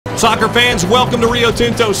Soccer fans, welcome to Rio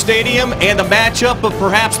Tinto Stadium and the matchup of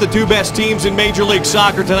perhaps the two best teams in Major League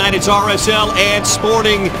Soccer tonight. It's RSL and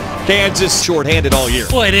Sporting Kansas, shorthanded all year.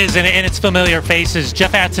 Well, it is, and it's familiar faces.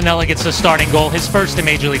 Jeff Attinella gets the starting goal, his first in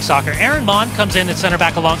Major League Soccer. Aaron Mon comes in at center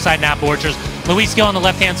back alongside Nap Borchers. Luis Gil on the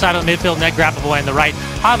left-hand side of the midfield, Ned Grapavoy on the right.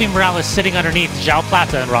 Javi Morales sitting underneath João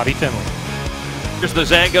Plata and Robbie Finley. Here's the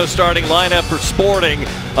Zango starting lineup for Sporting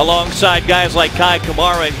alongside guys like Kai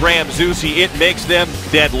Kamara and Graham Zusi. It makes them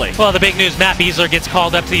deadly. Well, the big news, Matt Beasler gets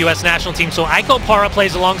called up to the U.S. national team, so Iko Para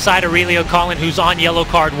plays alongside Aurelio Collin, who's on yellow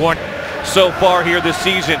card warning. So far here this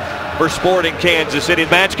season for Sporting Kansas City.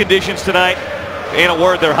 Match conditions tonight, in a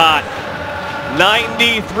word, they're hot.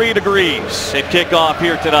 93 degrees at kickoff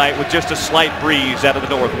here tonight with just a slight breeze out of the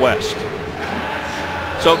northwest.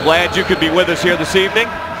 So glad you could be with us here this evening.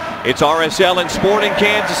 It's RSL and Sporting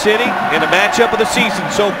Kansas City and a matchup of the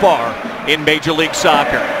season so far in Major League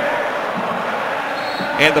Soccer.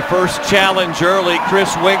 And the first challenge early,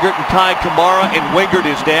 Chris Wingert and Kai Kamara, and Wingert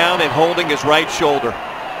is down and holding his right shoulder.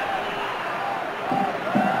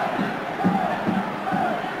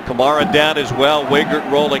 Kamara down as well,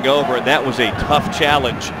 Wingert rolling over, and that was a tough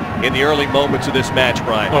challenge in the early moments of this match,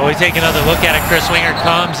 Brian. Well, we take another look at it. Chris Wingert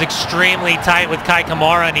comes extremely tight with Kai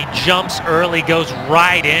Kamara, and he jumps early, goes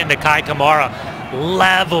right into Kai Kamara,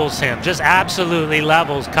 levels him, just absolutely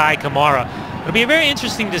levels Kai Kamara. It'll be very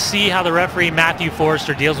interesting to see how the referee Matthew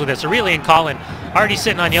Forrester deals with this. Aurelio Collin already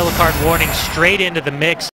sitting on yellow card warning, straight into the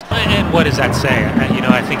mix. And what does that say? You know,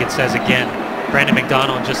 I think it says again, Brandon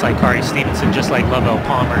McDonald, just like Kari Stevenson, just like Lovell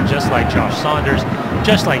Palmer, just like Josh Saunders,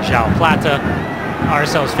 just like João Plata,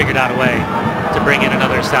 RSL has figured out a way to bring in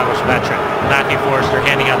another established veteran. Matthew Forrester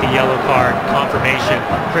handing out the yellow card confirmation.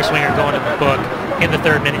 Chris Wingert going in the book in the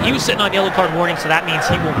 3rd minute. He was sitting on yellow card warning, so that means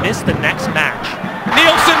he will miss the next match.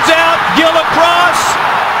 Nielsen's out, Gill across,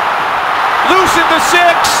 loosen the 6.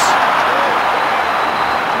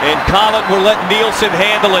 And Collin will let Nielsen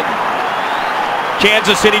handle it.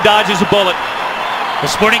 Kansas City dodges a bullet. The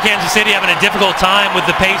Sporting Kansas City having a difficult time with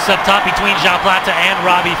the pace up top between João Plata and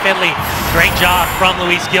Robbie Finley. Great job from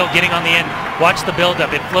Luis Gil getting on the end. Watch the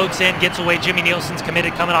buildup. It floats in, gets away. Jimmy Nielsen's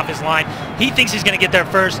committed, coming off his line. He thinks he's going to get there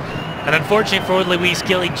first. And unfortunately for Luis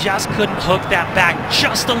Gil, he just couldn't hook that back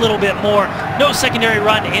just a little bit more. No secondary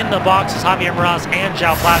run in the box as Javier Morales and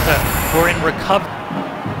João Plata were in recovery.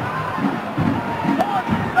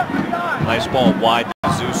 Nice ball wide to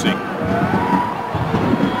Zusi.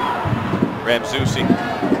 Graham Zusi,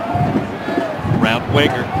 round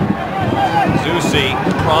Wingert. Zusi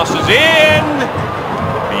crosses in.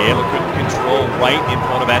 Be able to control right in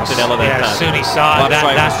front of Attinella that time. Soon he saw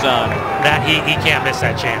that he can't miss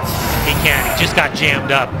that chance. He can't. He just got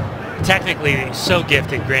jammed up. Technically, he's so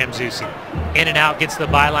gifted, Graham Zusi. In and out, gets to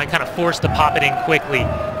the byline, kind of forced to pop it in quickly.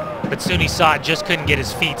 But soon he saw it, just couldn't get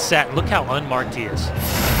his feet set. Look how unmarked he is.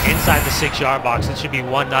 Inside the 6-yard box, it should be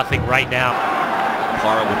 1-0 right now.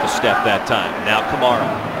 Kamara with the step that time. Now Kamara.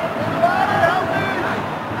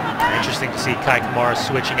 Interesting to see Kai Kamara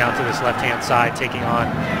switching out to this left-hand side, taking on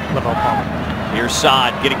Lovell Palmer. Here's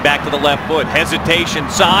Saad getting back to the left foot. Hesitation.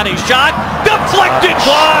 Saad, a shot deflected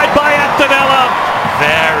wide by Attinella.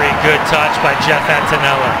 Very good touch by Jeff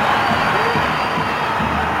Attinella.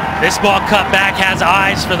 This ball cut back, has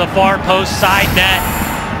eyes for the far post side net.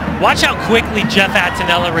 Watch how quickly Jeff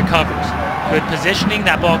Attinella recovers. Good positioning,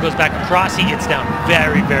 that ball goes back across, he gets down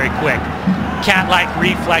very, very quick. Cat-like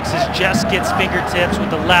reflexes, just gets fingertips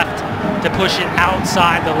with the left to push it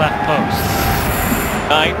outside the left post.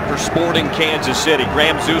 Night for Sporting Kansas City.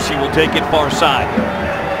 Graham Zusi will take it far side.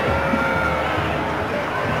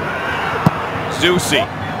 Zusi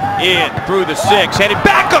in through the 6, headed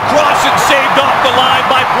back across and saved off the line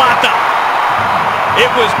by Plata.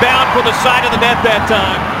 It was bound for the side of the net that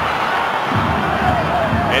time.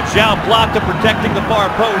 And João Plata protecting the far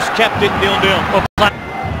post kept it 0-0.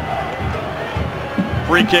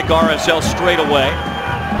 Free kick RSL straight away.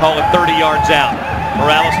 Call it 30 yards out.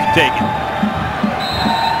 Morales to take it.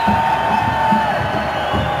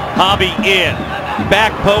 Javi in.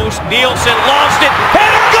 Back post. Nielsen lost it.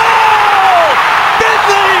 Header goal!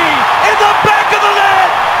 Finley in the back of the net!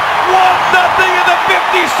 1-0 in the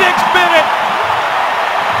 56th minute.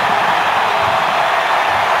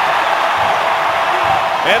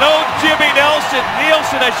 And old Jimmy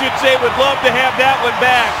Nielsen, I should say, would love to have that one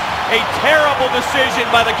back. A terrible decision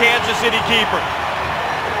by the Kansas City keeper.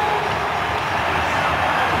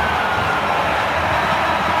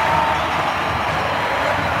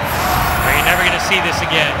 You're never going to see this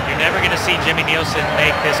again. You're never going to see Jimmy Nielsen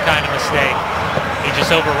make this kind of mistake. He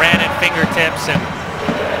just overran it, fingertips, and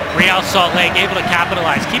Real Salt Lake able to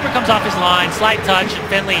capitalize. Keeper comes off his line, slight touch, and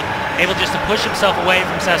Finley able just to push himself away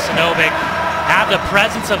from Sesanovic. Have the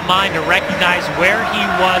presence of mind to recognize where he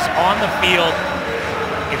was on the field.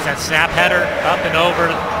 Gets that snap header up and over.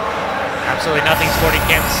 Absolutely nothing Sporting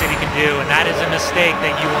Kansas City can do, and that is a mistake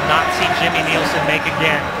that you will not see Jimmy Nielsen make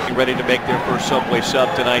again. Ready to make their first Subway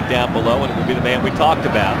sub tonight down below, and it will be the man we talked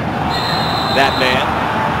about. That man,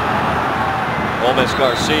 Gomez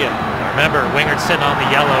Garcia. Now remember, Wingard's sitting on the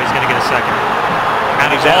yellow. He's going to get a second.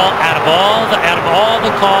 Out of all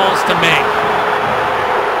the calls to make.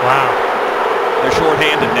 Wow. They're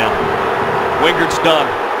shorthanded now. Wingard's done.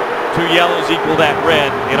 2 yellows equal that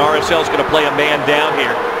red, and RSL's going to play a man down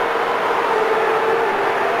here.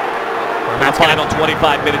 That's final 25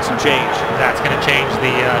 minutes and change. That's going to change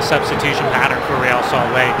the substitution pattern for Real Salt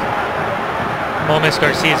Lake. Momes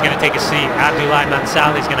Garcia is going to take a seat. Abdoulaye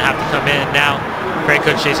Mansali is going to have to come in now. Great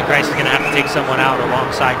coach Jason Grice is going to have to take someone out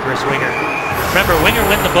alongside Chris Wingard. Remember, Wingard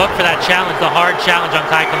win the book for that challenge, the hard challenge on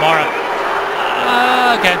Kai Kamara.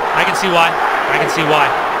 Okay, I can see why. I can see why.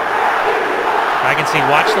 I can see.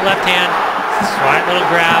 Watch the left hand. Slight little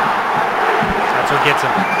grab. That's what gets him.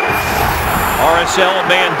 RSL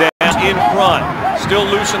man down in front. Still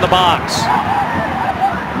loose in the box.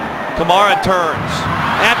 Kamara turns.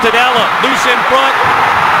 Antonella loose in front.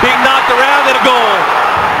 Being knocked around and a goal.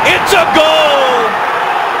 It's a goal!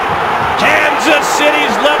 Kansas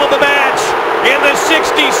City's leveled the match in the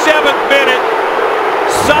 67th minute.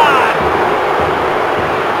 Saad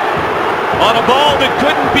on a ball that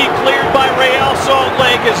couldn't be cleared by Real Salt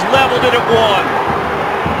Lake has leveled it at 1.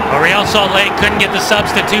 Well, Real Salt Lake couldn't get the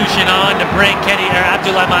substitution on to bring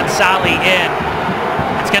Abdoulaye Mansali in.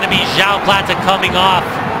 It's going to be João Plata coming off.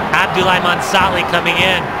 Abdoulaye Mansali coming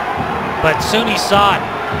in. But Suni Saad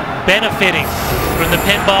benefiting from the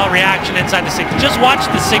pinball reaction inside the 6. Just watch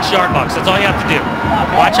the 6-yard box. That's all you have to do.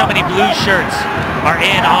 Watch how many blue shirts are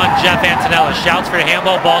in on Jeff Antonella. Shouts for a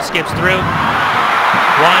handball. Ball skips through.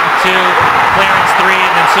 1, 2, clearance 3,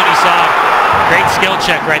 and then Suni Saad. Great skill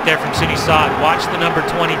check right there from Suni Saad. Watch the number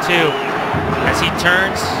 22 as he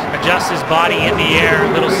turns, adjusts his body in the air,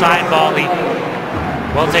 little side volley.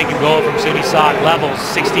 Well taken goal from Suni Saad. Levels,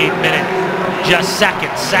 68th minute, just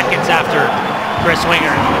seconds after Chris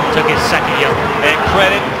Wingard took his second yellow. And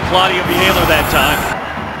credit Claudio Bieler that time.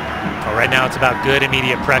 Well, right now it's about good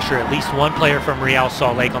immediate pressure. At least one player from Real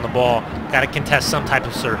Salt Lake on the ball. Got to contest some type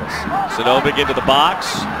of service. Sinovic into the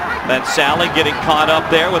box. Then Sally getting caught up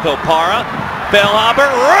there with Opara. Feilhaber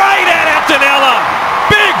right at Antonella.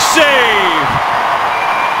 Big save.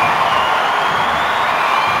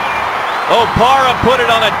 Opara put it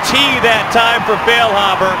on a tee that time for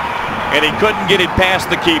Feilhaber, and he couldn't get it past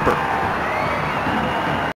the keeper.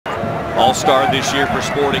 All-star this year for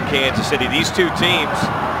Sporting Kansas City. These two teams,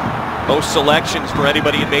 most selections for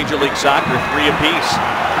anybody in Major League Soccer, 3 apiece.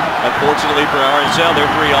 Unfortunately for RSL, their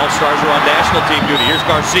 3 All-Stars are on national team duty. Here's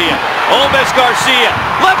Garcia. Gomez Garcia.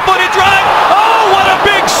 Left-footed drive. Oh, what a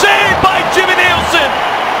big save by Jimmy Nielsen.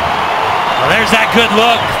 Well, there's that good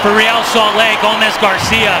look for Real Salt Lake. Gomez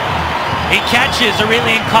Garcia. He catches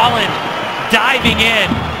Aurelian Collin diving in.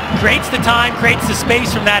 Creates the time, creates the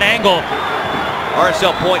space from that angle.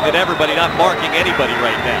 RSL pointing at everybody, not marking anybody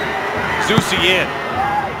right now. Zusi in.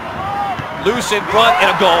 Loose in front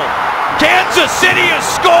and a goal. Kansas City has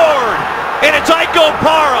scored! And it's Ike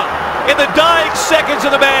Opara in the dying seconds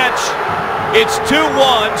of the match. It's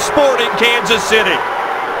 2-1 Sporting Kansas City.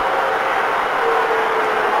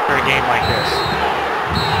 For a game like this.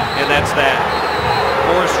 And that's that.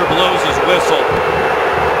 Forrester blows his whistle.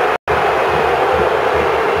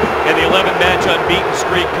 And the 11-match unbeaten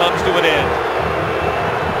streak comes to an end.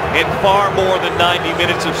 In far more than 90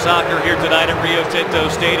 minutes of soccer here tonight at Rio Tinto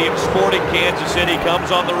Stadium, Sporting Kansas City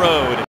comes on the road.